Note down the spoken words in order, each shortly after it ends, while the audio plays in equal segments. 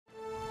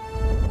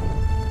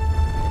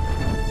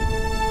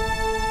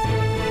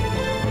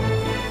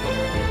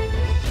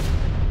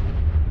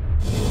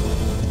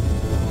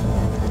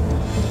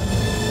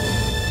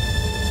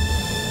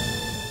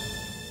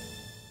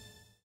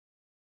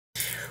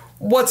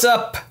What's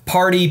up,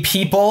 party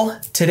people?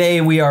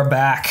 Today we are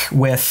back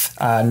with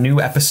a new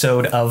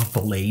episode of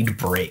Blade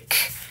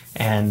Break.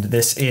 And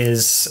this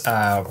is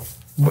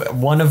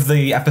one of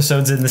the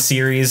episodes in the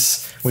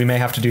series. We may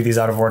have to do these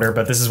out of order,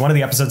 but this is one of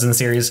the episodes in the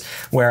series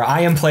where I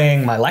am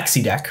playing my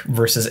Lexi deck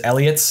versus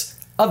Eliot's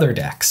other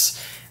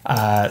decks.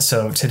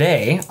 So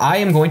today I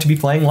am going to be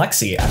playing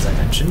Lexi, as I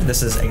mentioned.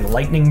 This is a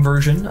lightning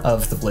version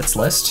of the Blitz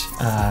list,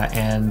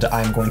 and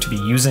I'm going to be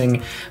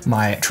using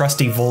my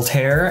trusty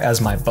Voltaire as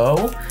my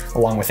bow,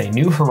 along with a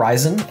New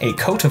Horizon, a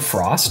Coat of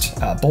Frost,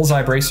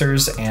 Bullseye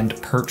Bracers,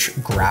 and Perch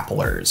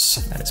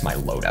Grapplers. That is my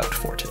loadout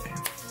for today.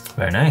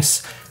 Very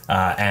nice.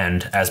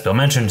 And as Bill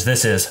mentioned,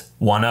 this is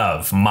one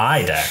of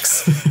my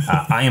decks.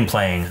 I am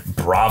playing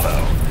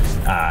Bravo.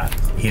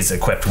 He's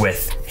equipped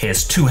with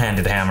his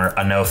two-handed hammer,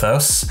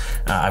 Anothos.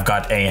 I've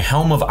got a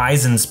Helm of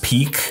Eisen's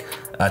Peak,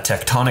 a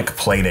Tectonic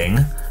Plating,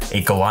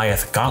 a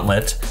Goliath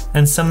Gauntlet,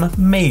 and some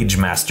Mage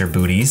Master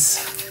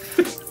booties.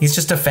 He's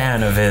just a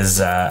fan of his,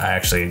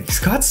 He's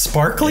got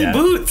sparkly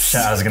boots.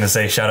 I was gonna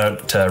say, shout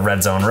out to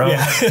Red Zone Rogue.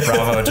 Yeah.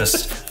 Bravo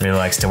just really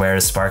likes to wear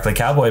his sparkly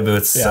cowboy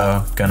boots,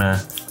 so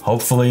gonna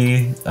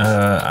hopefully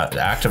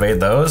activate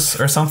those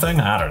or something.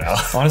 I don't know.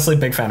 Honestly,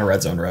 big fan of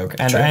Red Zone Rogue,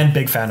 and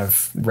big fan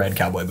of red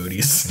cowboy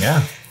booties.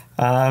 Yeah.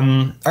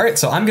 All right,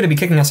 so I'm gonna be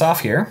kicking us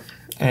off here,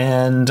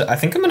 and I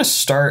think I'm gonna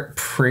start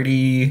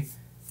pretty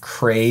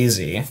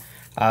crazy.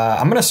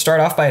 I'm gonna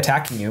start off by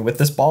attacking you with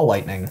this ball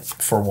lightning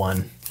for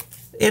one.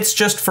 It's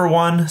just for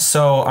one,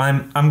 so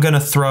I'm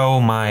gonna throw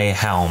my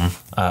Helm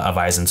of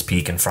Eisen's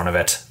Peak in front of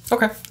it.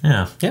 Okay.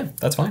 Yeah,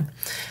 that's fine.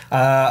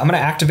 I'm gonna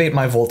activate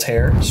my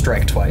Voltaire,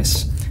 strike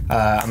twice.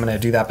 I'm gonna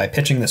do that by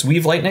pitching this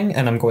Weave Lightning,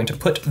 and I'm going to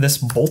put this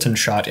Bolton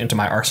Shot into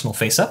my arsenal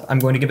face up. I'm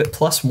going to give it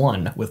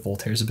 +1 with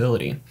Voltaire's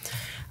ability.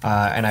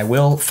 And I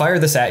will fire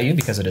this at you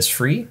because it is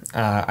free.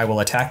 I will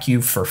attack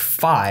you for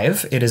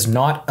 5. It is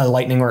not a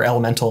lightning or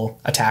elemental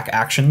attack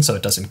action, so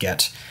it doesn't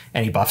get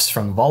any buffs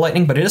from the ball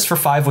lightning, but it is for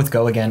 5 with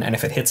go again, and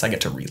if it hits, I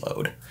get to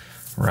reload.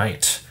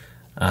 Right.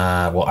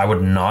 Well, I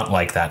would not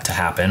like that to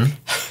happen.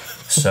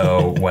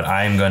 So what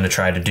I'm going to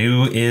try to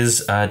do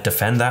is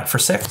defend that for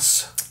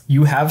 6.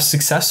 You have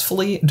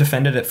successfully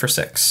defended it for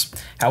 6.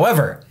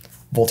 However,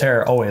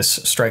 Voltaire always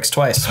strikes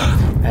twice,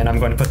 and I'm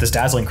going to put this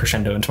Dazzling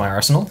Crescendo into my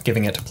arsenal,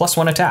 giving it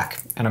 +1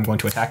 attack, and I'm going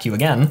to attack you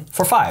again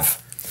for 5.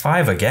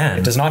 5 again?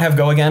 It does not have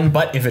go again,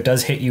 but if it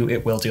does hit you,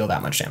 it will deal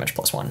that much damage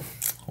 +1.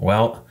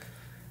 Well,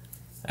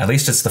 at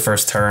least it's the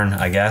first turn,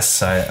 I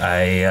guess.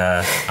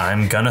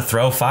 I'm gonna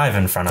throw 5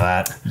 in front of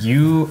that.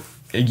 You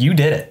did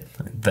it.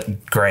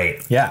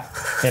 Great. Yeah,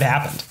 it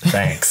happened.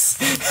 Thanks.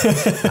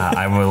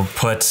 I will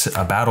put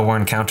a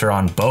Battle-Worn counter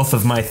on both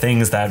of my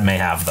things that may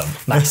have them.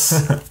 Nice.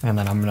 And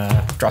then I'm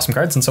gonna draw some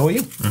cards, and so will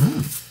you.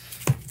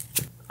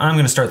 I'm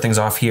gonna start things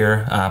off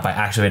here by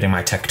activating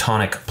my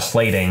Tectonic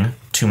Plating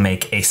to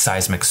make a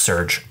Seismic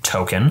Surge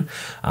token.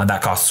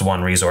 That costs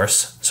 1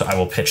 resource, so I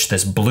will pitch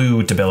this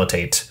blue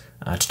Debilitate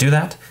to do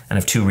that, and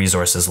have 2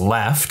 resources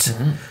left.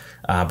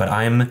 But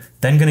I'm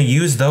then gonna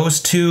use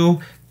those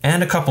 2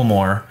 and a couple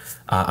more.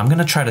 I'm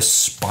gonna try to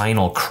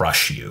Spinal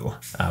Crush you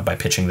by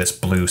pitching this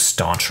blue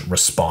Staunch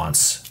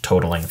Response,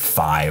 totaling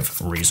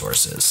 5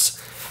 resources.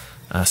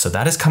 So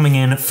that is coming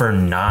in for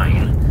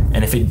 9,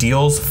 and if it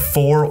deals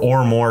 4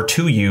 or more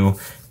to you,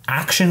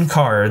 action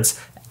cards,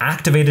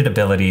 activated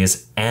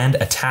abilities, and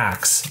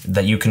attacks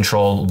that you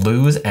control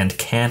lose and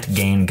can't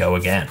gain go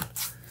again.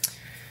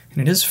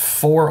 And it is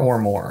 4 or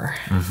more.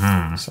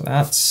 So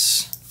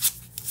that's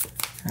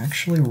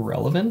actually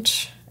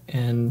relevant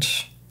and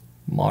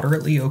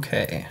moderately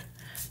okay.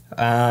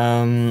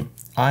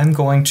 I'm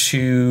going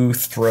to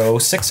throw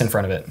 6 in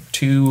front of it.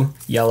 2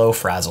 yellow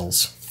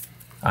Frazzles.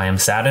 I am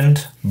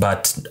saddened,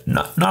 but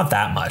not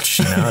that much.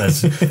 You know,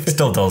 it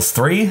still deals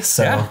 3.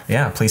 So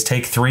yeah, please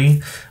take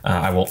 3.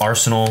 I will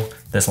arsenal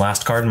this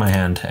last card in my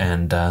hand,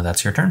 and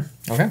that's your turn.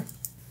 Okay.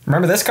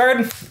 Remember this card?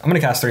 I'm gonna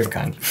cast 3 of a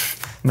kind.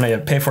 I'm gonna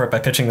pay for it by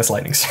pitching this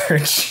Lightning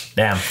Surge.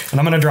 Damn. And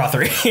I'm gonna draw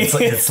 3.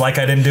 It's like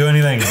I didn't do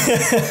anything.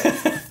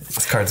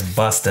 This card's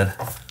busted.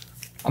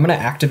 I'm gonna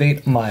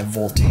activate my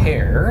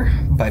Voltaire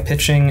by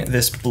pitching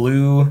this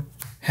blue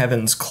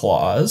Heaven's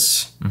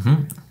Claws.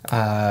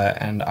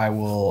 And I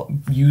will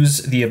use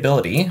the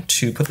ability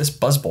to put this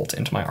Buzzbolt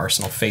into my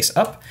arsenal face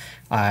up,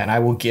 and I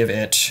will give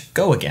it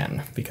go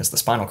again because the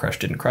Spinal Crush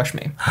didn't crush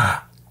me.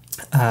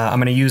 I'm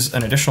going to use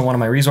an additional one of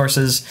my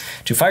resources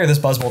to fire this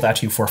Buzzbolt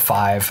at you for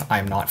 5.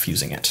 I'm not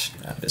fusing it.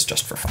 It's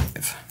just for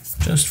 5.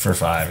 Just for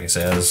 5, he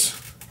says.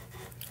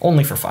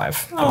 Only for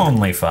 5.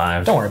 Only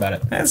 5. Don't worry about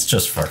it. It's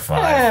just for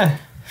 5.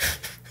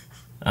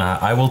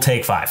 I will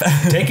take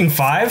 5. Taking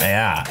 5?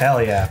 Yeah.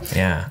 Hell yeah.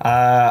 Yeah.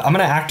 I'm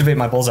going to activate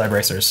my Bullseye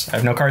Bracers. I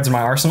have no cards in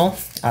my arsenal,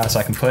 so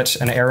I can put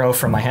an arrow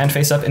from my hand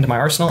face up into my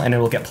arsenal, and it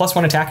will get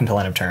 +1 attack until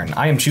end of turn.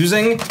 I am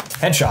choosing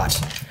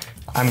Headshot.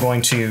 I'm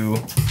going to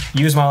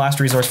use my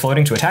last resource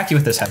floating to attack you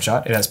with this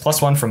Headshot. It has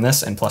 +1 from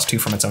this and +2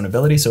 from its own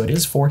ability, so it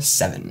is for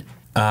 7.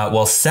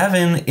 Well,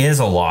 7 is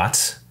a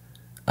lot.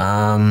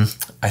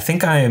 I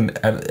think I'm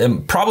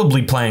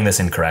probably playing this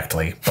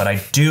incorrectly, but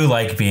I do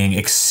like being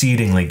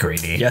exceedingly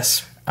greedy.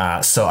 Yes.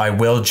 So I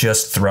will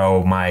just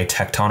throw my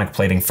tectonic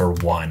plating for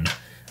 1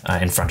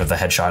 in front of the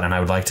headshot, and I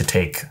would like to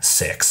take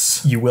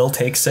 6. You will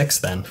take 6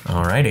 then.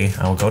 Alrighty,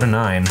 I will go to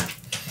 9,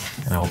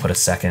 and I will put a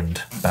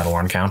second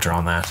battle-worn counter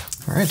on that.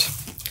 All right.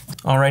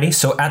 Alrighty,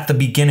 so at the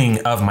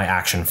beginning of my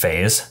action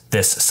phase,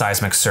 this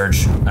Seismic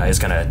Surge is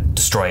going to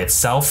destroy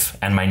itself,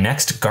 and my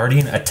next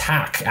Guardian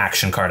Attack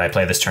action card I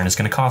play this turn is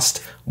going to cost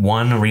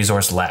 1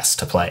 resource less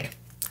to play.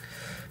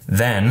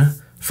 Then,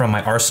 from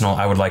my arsenal,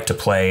 I would like to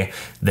play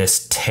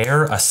this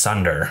Tear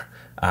Asunder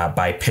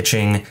by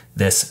pitching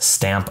this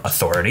Stamp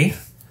Authority.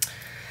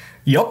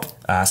 Yup.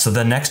 So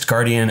the next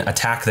Guardian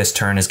Attack this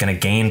turn is going to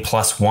gain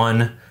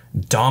 +1,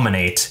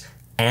 Dominate,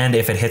 and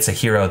if it hits a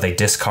hero, they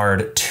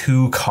discard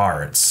 2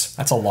 cards.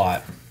 That's a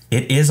lot.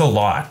 It is a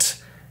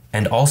lot.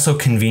 And also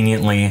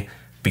conveniently,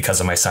 because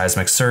of my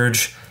Seismic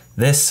Surge,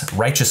 this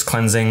Righteous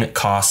Cleansing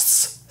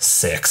costs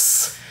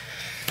 6.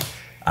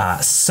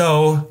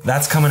 So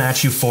that's coming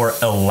at you for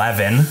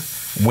 11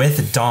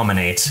 with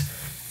Dominate.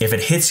 If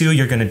it hits you,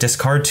 you're going to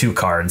discard 2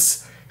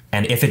 cards.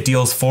 And if it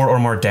deals 4 or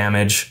more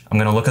damage, I'm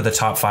going to look at the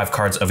top 5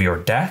 cards of your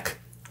deck,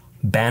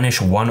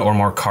 banish 1 or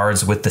more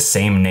cards with the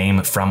same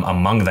name from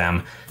among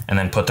them, and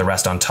then put the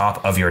rest on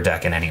top of your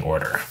deck in any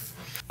order.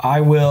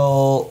 I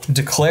will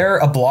declare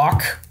a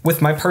block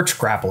with my Perch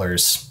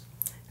Grapplers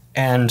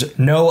and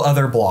no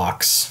other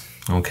blocks.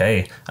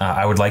 Okay,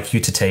 I would like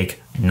you to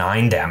take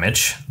 9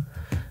 damage.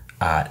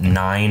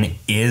 9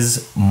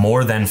 is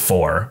more than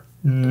 4.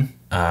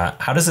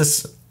 How does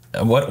this,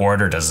 what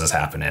order does this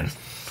happen in?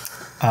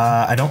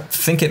 I don't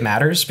think it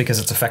matters because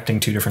it's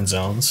affecting 2 different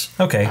zones.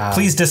 Okay,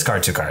 please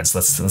discard 2 cards.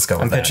 Let's go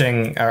with that.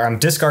 I'm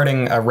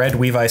discarding a red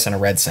Weave Ice and a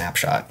red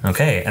Snapshot.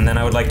 Okay, and then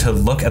I would like to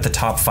look at the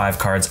top 5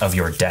 cards of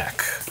your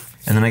deck.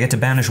 And then I get to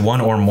banish 1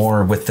 or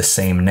more with the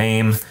same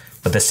name,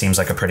 but this seems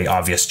like a pretty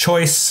obvious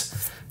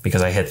choice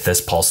because I hit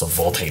this Pulse of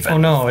Volthaven. Oh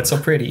no, it's so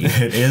pretty.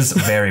 It is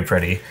very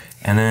pretty.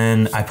 And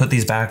then I put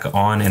these back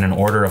on in an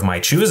order of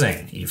my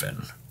choosing,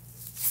 even.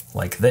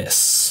 Like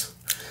this.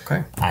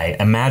 Okay. I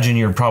imagine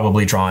you're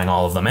probably drawing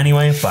all of them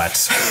anyway, but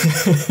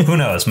who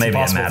knows? Maybe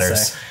it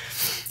matters.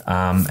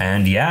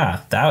 And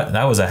yeah,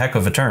 that was a heck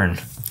of a turn.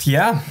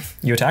 Yeah,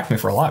 you attacked me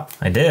for a lot.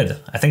 I did.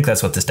 I think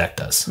that's what this deck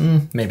does.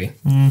 Maybe.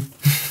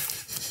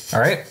 All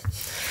right.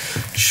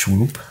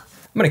 Swoop.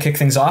 I'm going to kick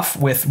things off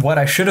with what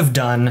I should have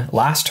done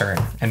last turn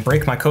and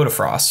break my Code of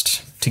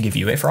Frost to give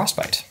you a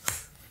Frostbite.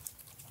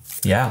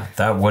 Yeah,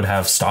 that would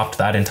have stopped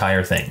that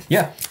entire thing.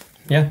 Yeah.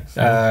 Yeah,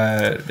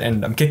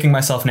 and I'm kicking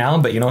myself now,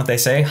 but you know what they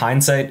say?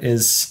 Hindsight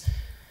is...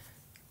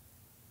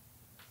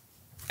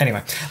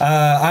 Anyway,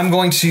 I'm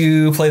going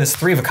to play this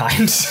 3 of a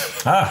kind.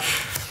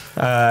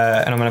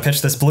 And I'm going to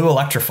pitch this blue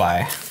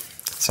Electrify.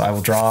 So I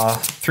will draw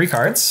 3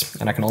 cards,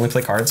 and I can only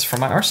play cards from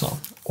my arsenal.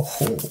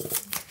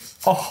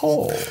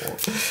 Oh.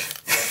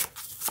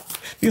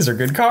 These are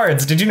good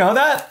cards. Did you know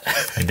that?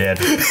 I did.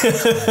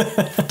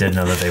 Did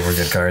know that they were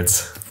good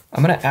cards.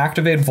 I'm going to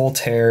activate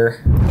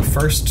Voltaire the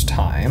first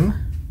time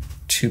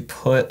to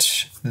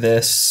put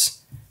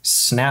this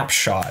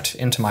Snapshot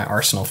into my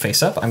arsenal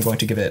face up. I'm going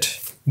to give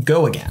it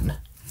Go Again.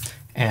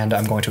 And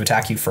I'm going to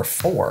attack you for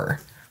 4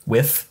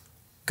 with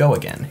Go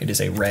Again. It is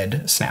a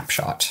red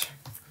Snapshot.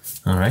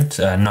 All right,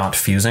 not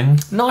fusing.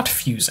 Not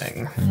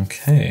fusing.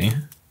 Okay.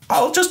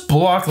 I'll just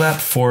block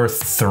that for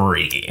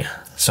 3.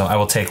 So I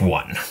will take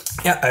 1.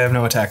 Yeah, I have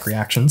no attack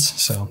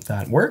reactions, so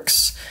that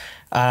works.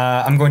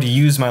 I'm going to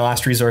use my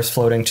last resource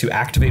floating to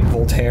activate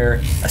Voltaire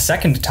a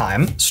second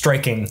time,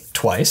 striking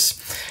twice.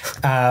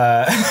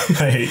 I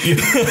hate you.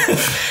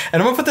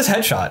 And I'm going to put this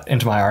headshot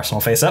into my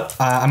arsenal face up.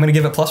 I'm going to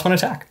give it +1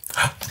 attack.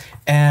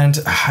 And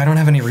I don't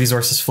have any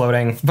resources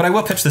floating, but I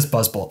will pitch this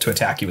Buzzbolt to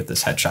attack you with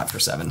this headshot for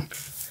 7.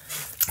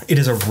 It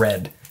is a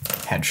red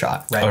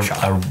headshot. Red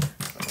shot.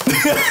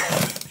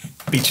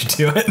 Beat you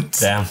to it.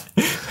 Damn.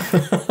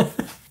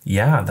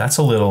 Yeah, that's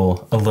a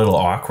little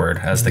awkward,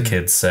 as the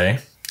kids say.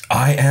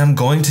 I am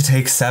going to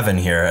take 7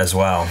 here as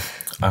well.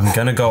 I'm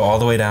going to go all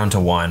the way down to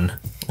 1,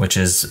 which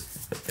is,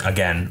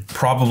 again,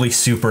 probably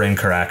super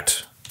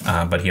incorrect,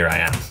 but here I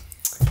am.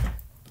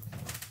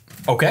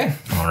 Okay.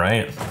 All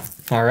right.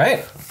 All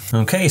right.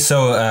 Okay,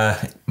 so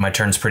my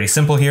turn's pretty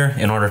simple here.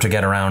 In order to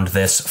get around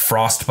this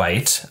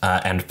Frostbite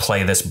and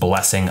play this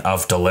Blessing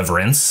of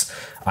Deliverance,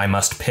 I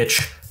must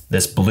pitch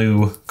this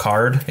blue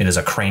card. It is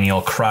a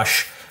Cranial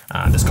Crush.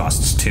 This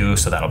costs 2,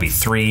 so that'll be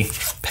 3,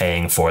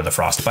 paying for the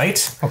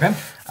Frostbite. Okay.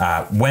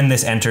 When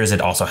this enters,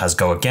 it also has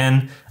Go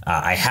Again.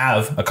 I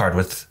have a card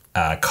with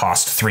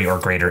cost 3 or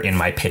greater in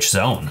my pitch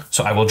zone,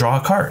 so I will draw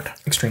a card.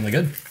 Extremely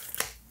good.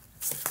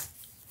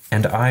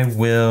 And I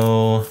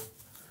will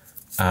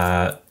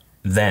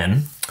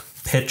then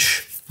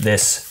pitch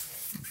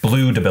this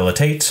blue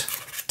Debilitate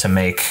to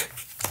make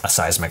a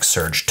Seismic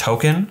Surge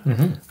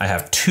token. I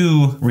have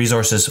 2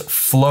 resources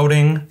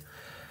floating.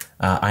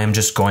 I am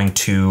just going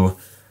to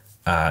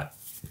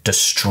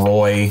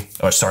destroy,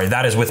 or sorry,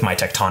 that is with my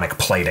Tectonic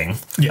Plating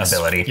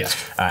ability. Yes.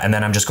 And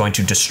then I'm just going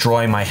to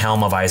destroy my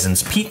Helm of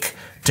Eisen's Peak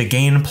to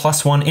gain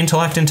 +1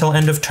 intellect until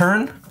end of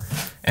turn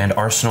and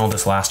arsenal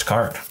this last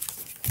card.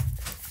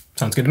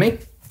 Sounds good to me.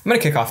 I'm going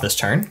to kick off this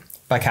turn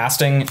by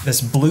casting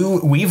this blue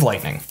Weave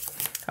Lightning.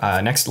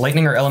 Next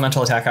lightning or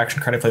elemental attack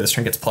action card I play this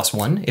turn gets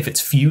 +1. If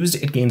it's fused,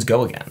 it gains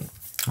Go Again.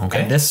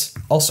 Okay. And this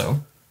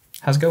also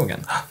has Go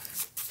Again.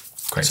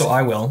 Great. So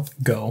I will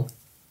go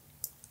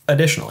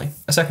additionally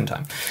a second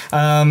time.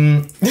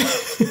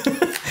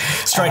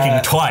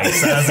 Striking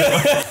twice. As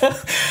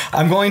it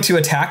I'm going to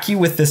attack you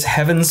with this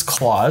Heaven's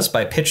Claws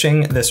by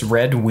pitching this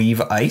red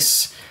Weave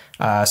Ice.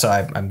 So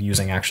I'm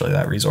using actually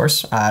that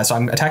resource. So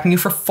I'm attacking you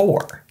for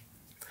 4.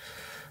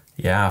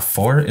 Yeah,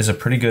 4 is a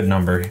pretty good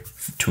number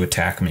to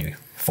attack me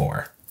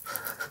for.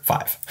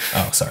 5.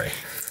 Oh, sorry.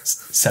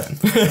 7.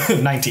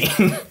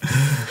 19.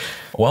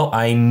 Well,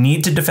 I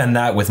need to defend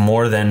that with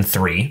more than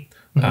 3.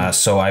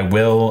 So I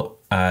will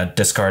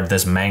discard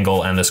this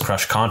Mangle and this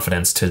Crush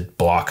Confidence to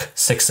block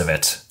 6 of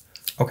it.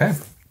 Okay.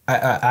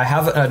 I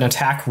have an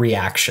attack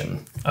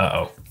reaction.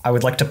 Uh-oh. I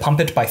would like to pump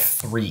it by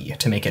 3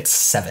 to make it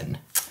 7.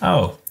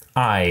 Oh,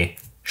 I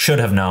should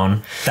have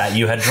known that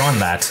you had drawn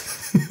that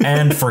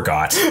and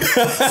forgot.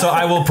 So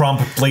I will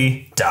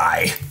promptly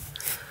die.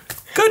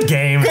 Good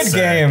game, Good sir.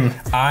 game.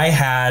 I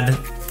had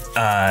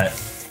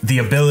the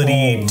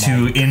ability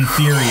to, in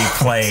theory,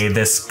 play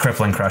this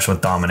Crippling Crush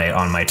with Dominate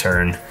on my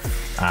turn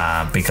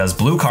because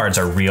blue cards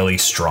are really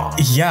strong.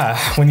 Yeah,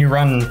 when you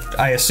run,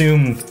 I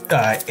assume,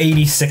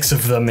 86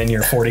 of them in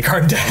your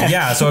 40-card deck.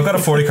 Yeah, so I've got a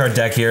 40-card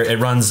deck here. It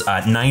runs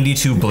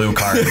 92 blue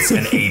cards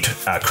and 8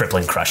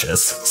 Crippling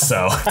Crushes.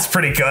 So it's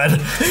pretty good.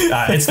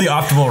 It's the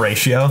optimal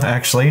ratio,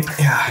 actually.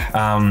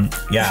 Yeah.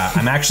 Yeah,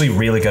 I'm actually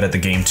really good at the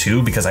game,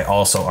 too, because I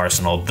also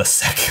arsenaled the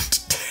second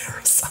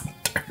Terra Sunder.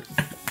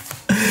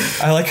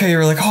 I like how you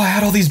were like, oh, I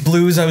had all these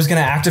blues. I was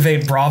going to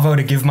activate Bravo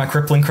to give my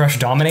Crippling Crush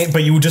Dominate,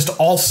 but you just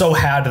also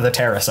had the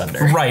Terra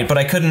Sunder. Right, but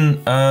I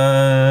couldn't...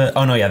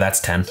 oh, no, yeah, that's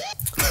 10.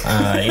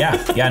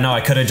 Yeah, no,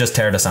 I could have just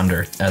teared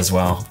asunder as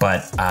well.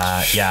 But,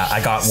 yeah,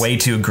 I got way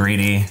too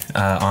greedy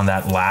on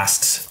that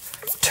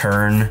last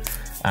turn.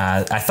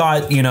 I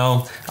thought, you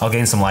know, I'll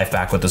gain some life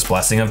back with this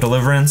Blessing of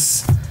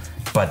Deliverance.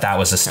 But that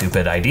was a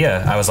stupid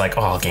idea. I was like,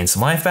 oh, I'll gain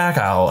some life back.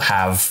 I'll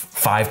have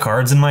 5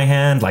 cards in my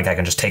hand. Like, I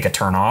can just take a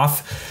turn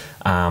off.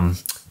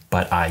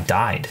 But I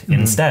died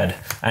instead.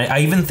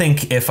 I even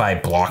think if I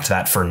blocked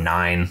that for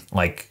 9,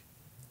 like,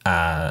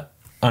 oh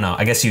no,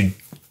 I guess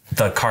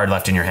the card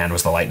left in your hand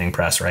was the Lightning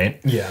Press, right?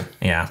 Yeah.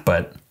 Yeah,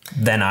 but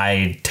then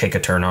I take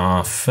a turn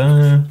off.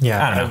 Yeah,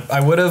 I don't know.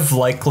 I would have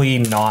likely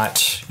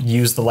not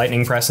used the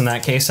Lightning Press in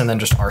that case and then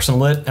just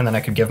arsenal it, and then I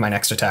could give my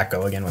next attack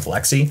Go Again with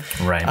Lexi.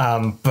 Right.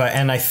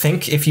 And I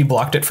think if you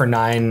blocked it for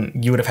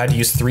 9, you would have had to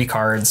use 3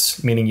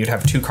 cards, meaning you'd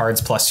have 2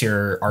 cards plus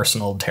your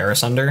arsenaled Terra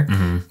Sunder,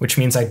 which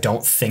means I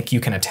don't think you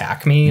can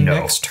attack me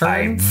next turn.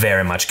 I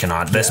very much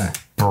cannot. This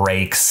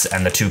breaks,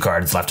 and the 2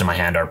 cards left in my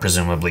hand are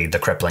presumably the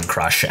Crippling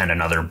Crush and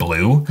another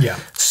blue. Yeah.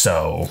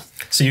 So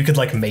you could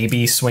like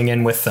maybe swing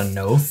in with the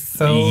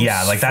Nothos?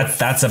 Yeah, like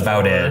that's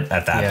about it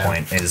at that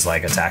point, is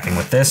like attacking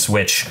with this,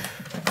 which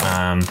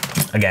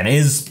again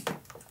is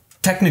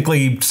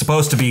technically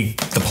supposed to be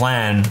the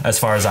plan as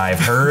far as I've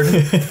heard.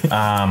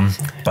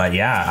 But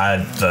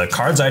yeah, the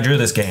cards I drew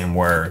this game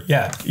were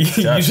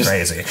just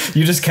crazy.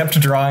 You just kept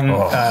drawing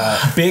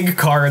big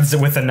cards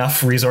with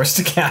enough resource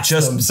to cast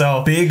them.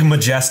 So big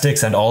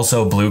Majestics and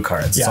also blue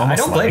cards. Yeah, I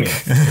don't blame you.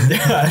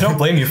 I don't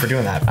blame you for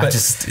doing that. But I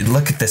just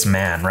look at this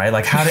man, right?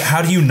 Like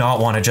how do you not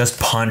want to just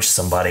punch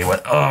somebody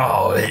with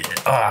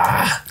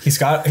He's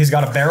got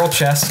a barrel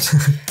chest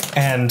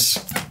and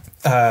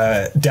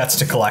debts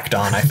to collect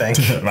on, I think.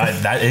 Right,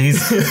 that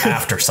he's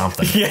after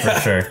something for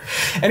sure.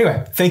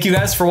 Anyway, thank you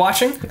guys for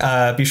watching.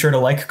 Be sure to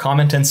like,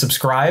 comment, and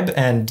subscribe,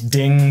 and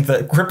ding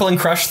the Crippling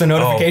Crush the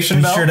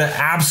notification bell. Be sure to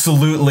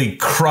absolutely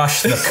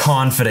crush the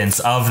confidence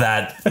of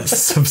that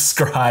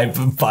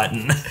subscribe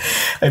button.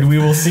 And we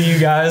will see you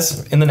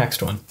guys in the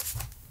next one.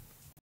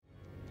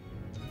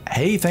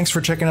 Hey, thanks for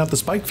checking out the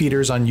Spike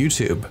Feeders on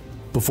YouTube.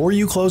 Before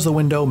you close the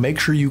window, make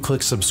sure you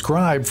click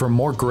subscribe for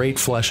more great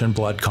Flesh and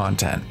Blood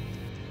content.